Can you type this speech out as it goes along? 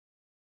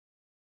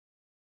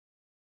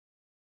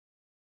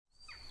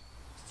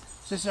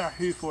This is our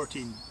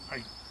Hōu14,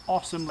 an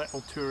awesome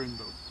little touring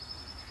boat.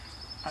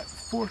 At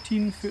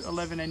 14 foot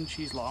 11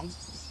 inches long,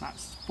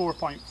 that's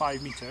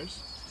 4.5 metres,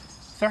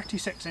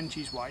 36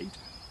 inches wide,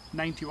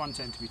 91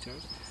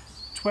 centimetres,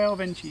 12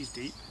 inches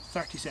deep,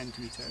 30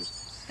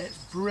 centimetres. It's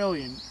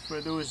brilliant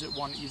for those that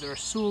want either a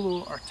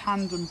solo or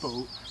tandem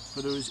boat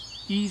for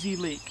those easy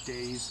lake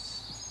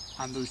days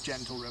and those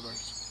gentle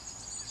rivers.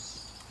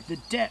 The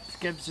depth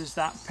gives us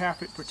that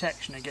perfect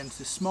protection against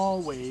the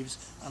small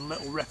waves and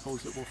little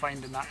ripples that we'll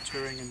find in that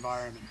touring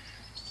environment.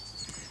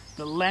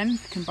 The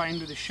length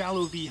combined with the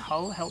shallow V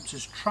hull helps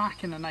us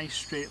track in a nice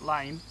straight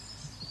line,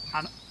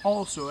 and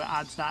also it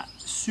adds that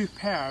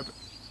superb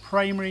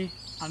primary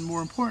and,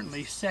 more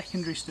importantly,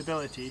 secondary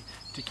stability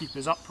to keep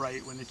us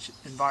upright when the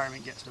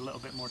environment gets a little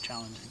bit more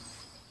challenging.